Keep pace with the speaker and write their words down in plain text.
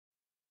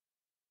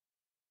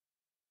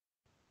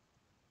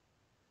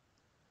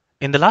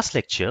In the last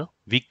lecture,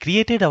 we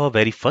created our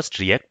very first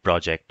React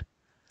project.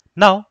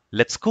 Now,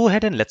 let's go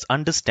ahead and let's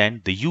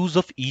understand the use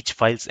of each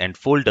files and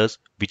folders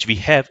which we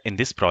have in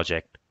this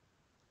project.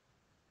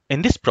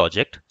 In this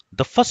project,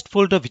 the first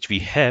folder which we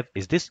have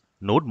is this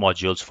Node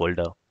Modules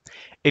folder.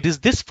 It is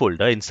this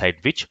folder inside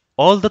which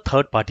all the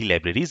third-party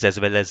libraries as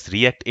well as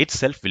React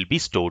itself will be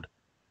stored.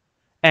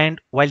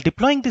 And while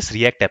deploying this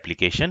React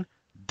application,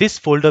 this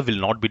folder will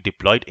not be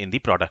deployed in the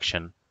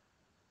production.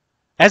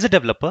 As a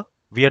developer,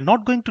 we are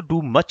not going to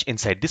do much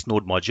inside this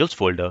Node Modules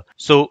folder,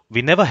 so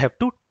we never have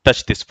to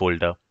touch this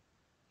folder.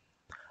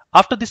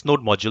 After this Node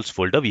Modules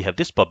folder, we have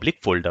this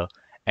public folder,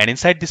 and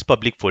inside this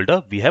public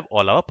folder, we have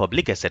all our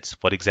public assets.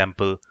 For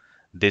example,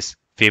 this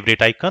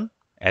favorite icon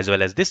as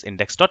well as this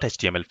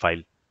index.html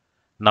file.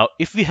 Now,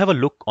 if we have a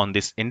look on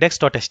this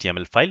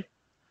index.html file,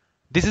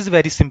 this is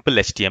very simple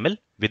HTML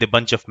with a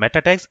bunch of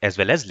meta tags as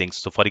well as links.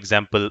 So for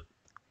example,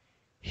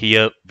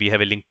 here we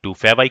have a link to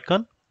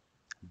favicon.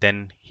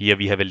 Then here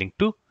we have a link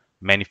to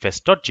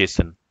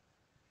manifest.json.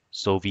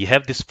 So we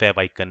have this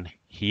favicon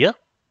here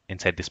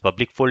inside this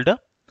public folder,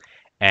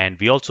 and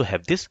we also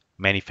have this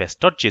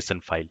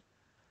manifest.json file.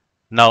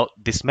 Now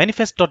this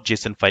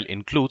manifest.json file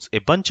includes a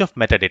bunch of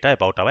metadata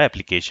about our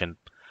application.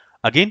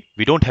 Again,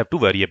 we don't have to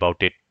worry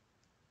about it.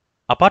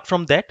 Apart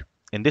from that,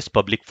 in this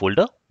public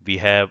folder, we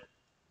have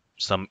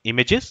some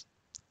images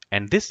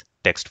and this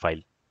text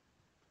file.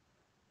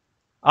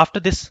 After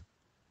this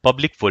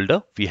public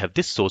folder, we have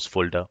this source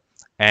folder.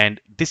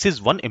 And this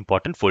is one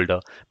important folder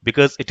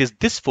because it is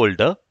this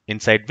folder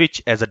inside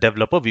which as a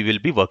developer we will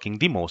be working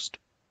the most.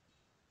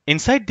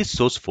 Inside this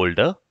source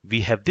folder,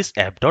 we have this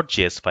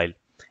app.js file.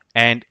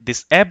 And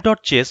this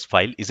app.js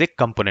file is a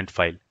component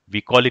file.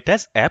 We call it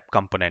as app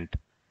component.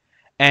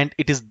 And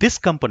it is this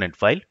component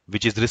file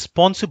which is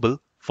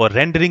responsible for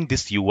rendering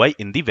this UI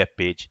in the web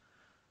page.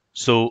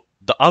 So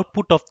the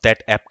output of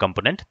that app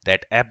component,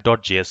 that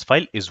app.js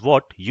file, is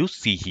what you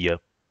see here.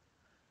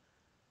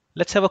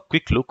 Let's have a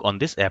quick look on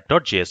this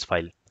app.js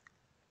file.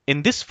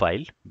 In this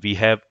file, we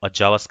have a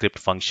JavaScript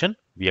function.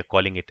 We are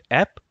calling it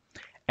app.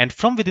 And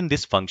from within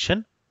this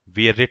function,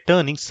 we are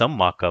returning some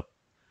markup.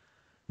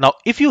 Now,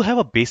 if you have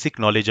a basic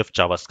knowledge of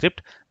JavaScript,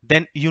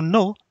 then you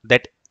know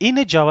that in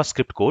a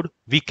JavaScript code,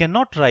 we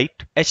cannot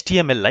write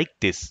HTML like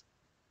this.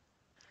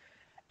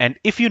 And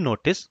if you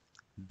notice,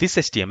 this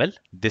HTML,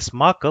 this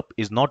markup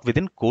is not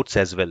within quotes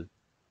as well.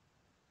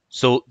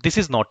 So this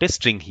is not a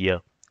string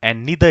here,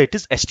 and neither it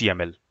is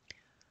HTML.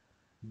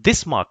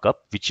 This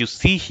markup, which you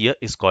see here,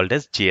 is called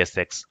as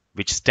JSX,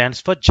 which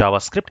stands for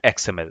JavaScript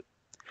XML.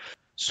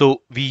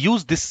 So we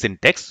use this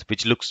syntax,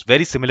 which looks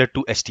very similar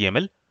to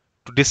HTML,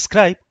 to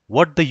describe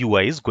what the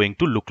UI is going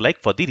to look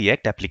like for the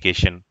React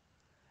application.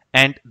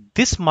 And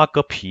this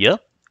markup here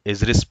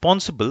is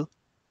responsible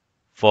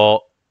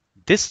for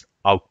this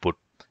output.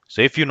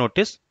 So if you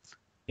notice,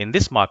 in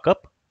this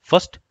markup,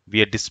 first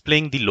we are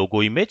displaying the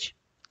logo image.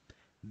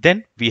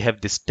 Then we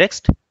have this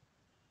text.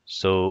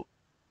 So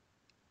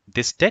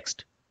this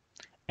text.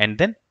 And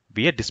then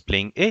we are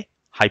displaying a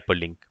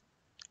hyperlink.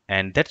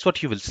 And that's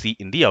what you will see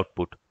in the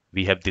output.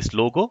 We have this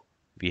logo,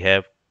 we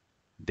have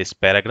this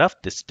paragraph,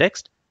 this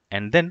text,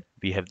 and then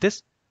we have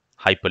this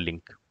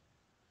hyperlink.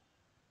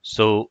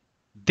 So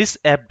this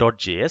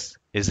app.js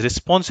is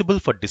responsible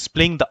for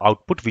displaying the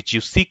output which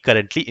you see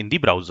currently in the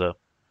browser.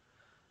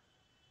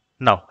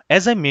 Now,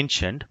 as I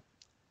mentioned,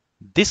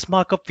 this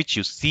markup which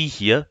you see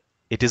here,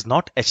 it is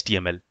not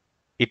HTML.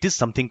 It is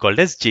something called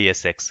as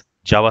JSX,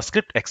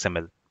 JavaScript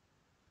XML.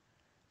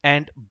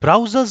 And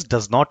browsers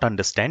does not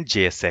understand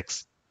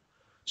JSX.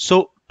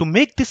 So to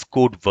make this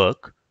code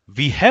work,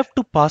 we have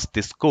to pass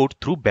this code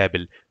through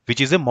Babel, which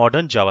is a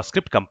modern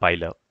JavaScript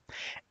compiler.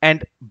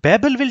 And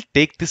Babel will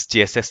take this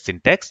JSX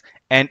syntax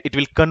and it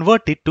will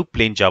convert it to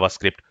plain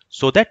JavaScript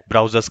so that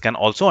browsers can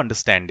also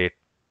understand it.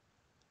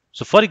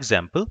 So for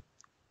example,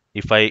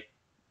 if I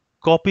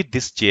copy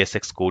this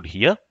JSX code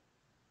here,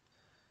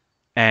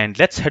 and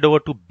let's head over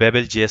to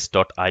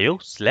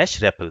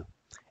babeljs.io/REPL.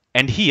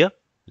 And here,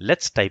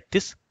 let's type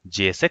this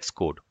JSX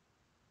code.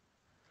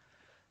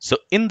 So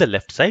in the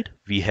left side,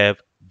 we have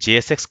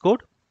JSX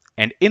code,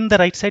 and in the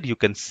right side, you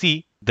can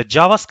see the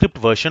JavaScript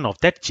version of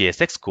that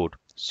JSX code.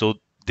 So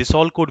this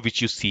all code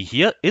which you see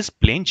here is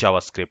plain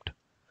JavaScript.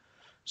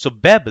 So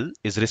Babel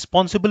is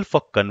responsible for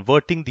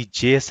converting the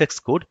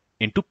JSX code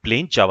into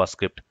plain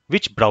JavaScript,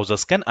 which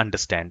browsers can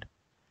understand.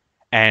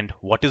 And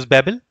what is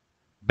Babel?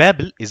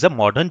 Babel is a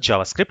modern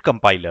JavaScript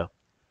compiler.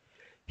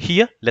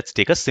 Here, let's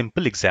take a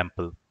simple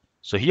example.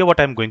 So here what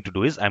I'm going to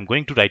do is I'm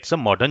going to write some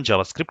modern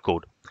JavaScript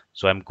code.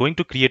 So I'm going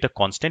to create a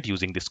constant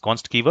using this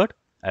const keyword.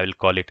 I will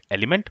call it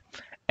element.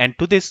 And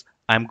to this,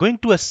 I'm going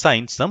to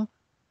assign some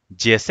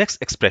JSX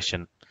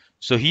expression.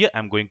 So here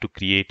I'm going to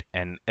create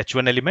an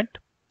h1 element.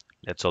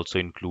 Let's also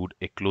include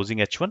a closing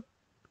h1.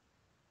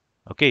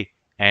 Okay.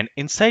 And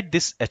inside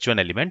this h1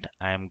 element,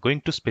 I am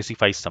going to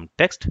specify some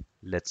text.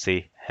 Let's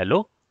say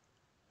hello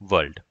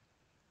world.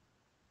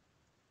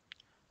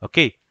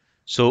 Okay.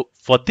 So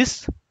for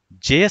this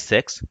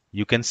JSX,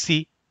 you can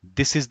see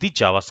this is the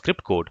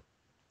JavaScript code.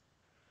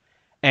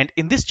 And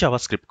in this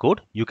JavaScript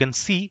code, you can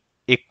see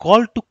a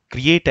call to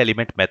create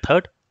element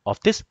method of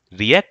this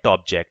React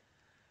object.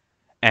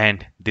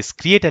 And this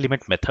create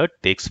element method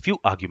takes few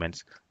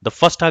arguments. The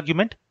first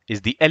argument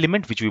is the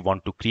element which we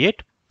want to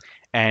create,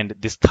 and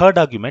this third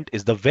argument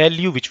is the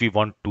value which we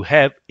want to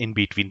have in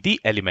between the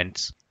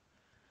elements.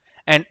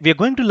 And we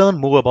are going to learn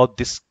more about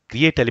this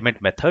create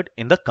element method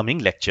in the coming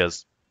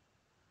lectures.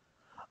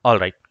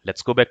 Alright,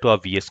 let's go back to our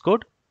VS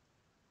Code.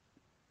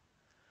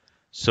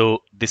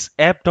 So this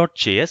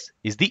app.js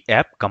is the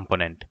app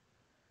component.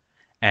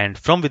 And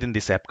from within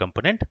this app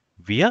component,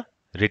 we are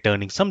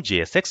returning some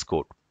JSX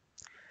code.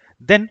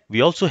 Then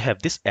we also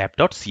have this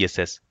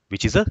app.css,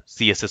 which is a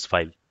CSS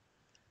file.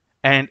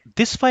 And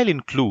this file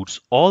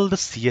includes all the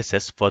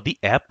CSS for the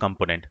app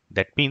component.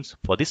 That means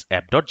for this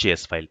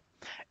app.js file.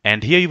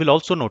 And here you will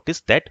also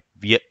notice that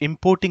we are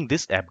importing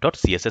this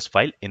app.css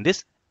file in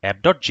this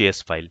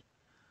app.js file.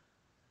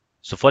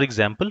 So for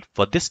example,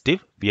 for this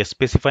div, we are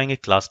specifying a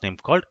class name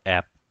called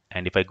app.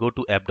 And if I go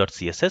to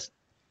app.css,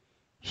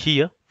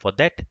 here for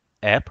that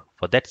app,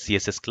 for that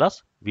CSS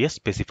class, we are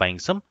specifying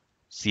some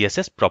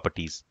CSS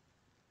properties.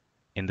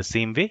 In the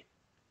same way,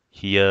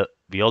 here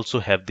we also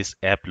have this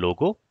app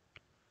logo.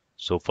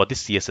 So for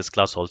this CSS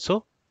class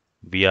also,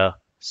 we are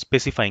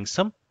specifying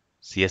some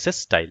CSS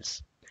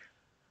styles.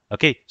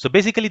 Okay, so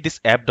basically this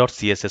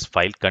app.css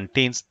file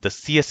contains the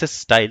CSS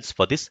styles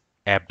for this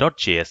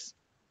app.js.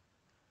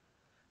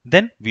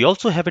 Then we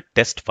also have a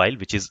test file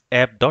which is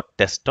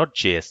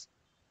app.test.js.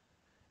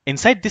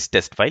 Inside this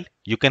test file,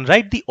 you can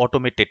write the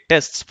automated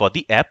tests for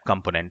the app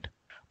component.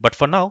 But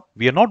for now,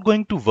 we are not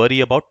going to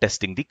worry about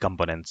testing the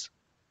components.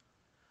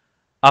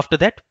 After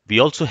that, we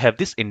also have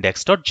this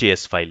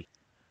index.js file.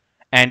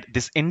 And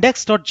this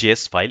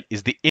index.js file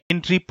is the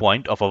entry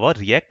point of our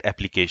React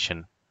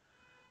application.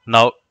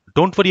 Now,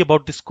 don't worry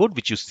about this code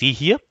which you see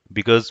here,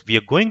 because we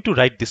are going to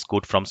write this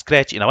code from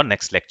scratch in our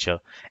next lecture.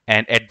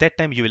 And at that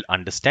time, you will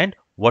understand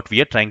what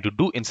we are trying to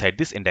do inside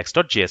this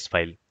index.js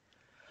file.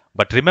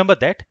 But remember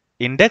that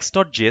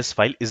index.js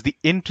file is the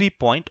entry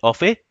point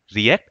of a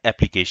React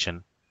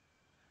application.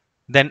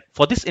 Then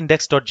for this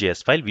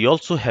index.js file, we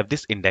also have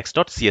this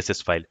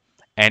index.css file.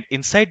 And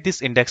inside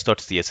this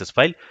index.css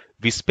file,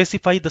 we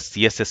specify the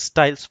CSS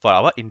styles for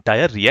our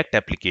entire React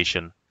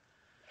application.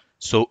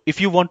 So if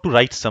you want to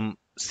write some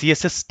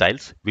CSS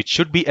styles which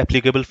should be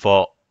applicable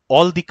for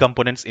all the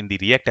components in the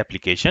React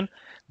application,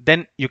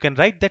 then you can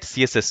write that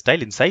CSS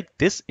style inside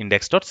this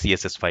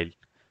index.css file.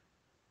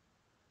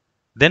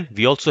 Then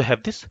we also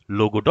have this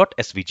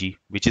logo.svg,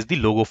 which is the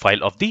logo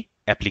file of the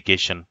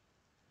application.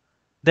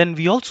 Then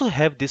we also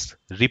have this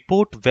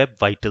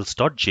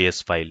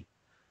report-web-vitals.js file.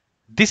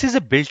 This is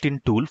a built-in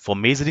tool for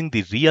measuring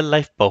the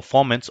real-life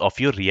performance of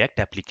your React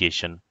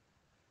application.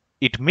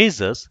 It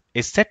measures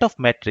a set of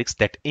metrics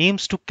that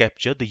aims to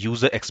capture the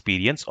user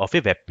experience of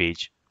a web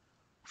page.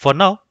 For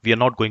now, we are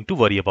not going to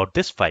worry about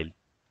this file.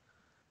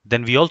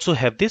 Then we also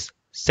have this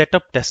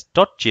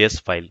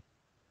setuptest.js file.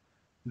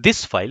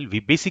 This file we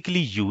basically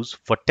use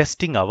for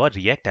testing our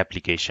React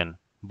application.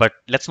 But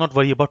let's not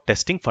worry about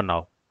testing for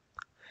now.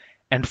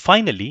 And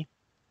finally,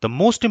 the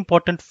most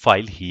important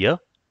file here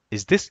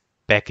is this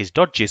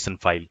package.json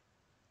file.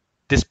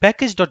 This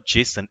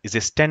package.json is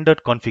a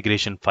standard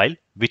configuration file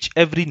which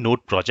every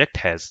Node project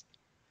has.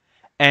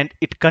 And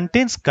it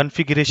contains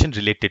configuration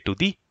related to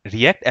the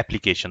React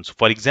applications.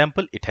 For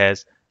example, it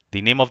has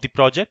the name of the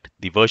project,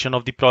 the version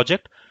of the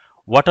project,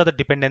 what are the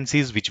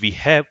dependencies which we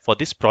have for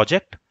this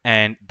project,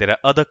 and there are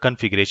other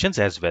configurations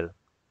as well.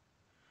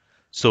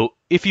 So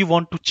if you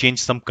want to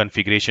change some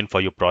configuration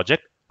for your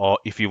project, or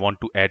if you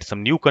want to add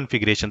some new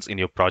configurations in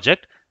your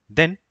project,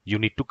 then you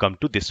need to come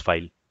to this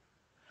file.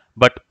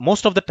 But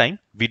most of the time,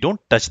 we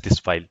don't touch this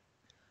file.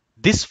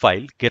 This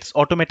file gets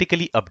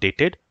automatically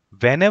updated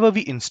whenever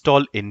we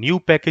install a new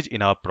package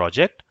in our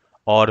project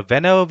or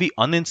whenever we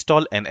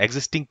uninstall an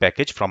existing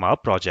package from our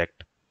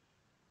project.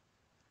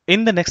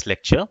 In the next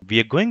lecture, we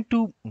are going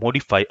to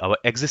modify our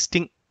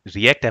existing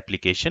React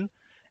application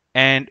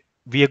and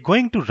we are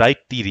going to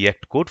write the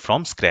React code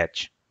from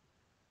scratch.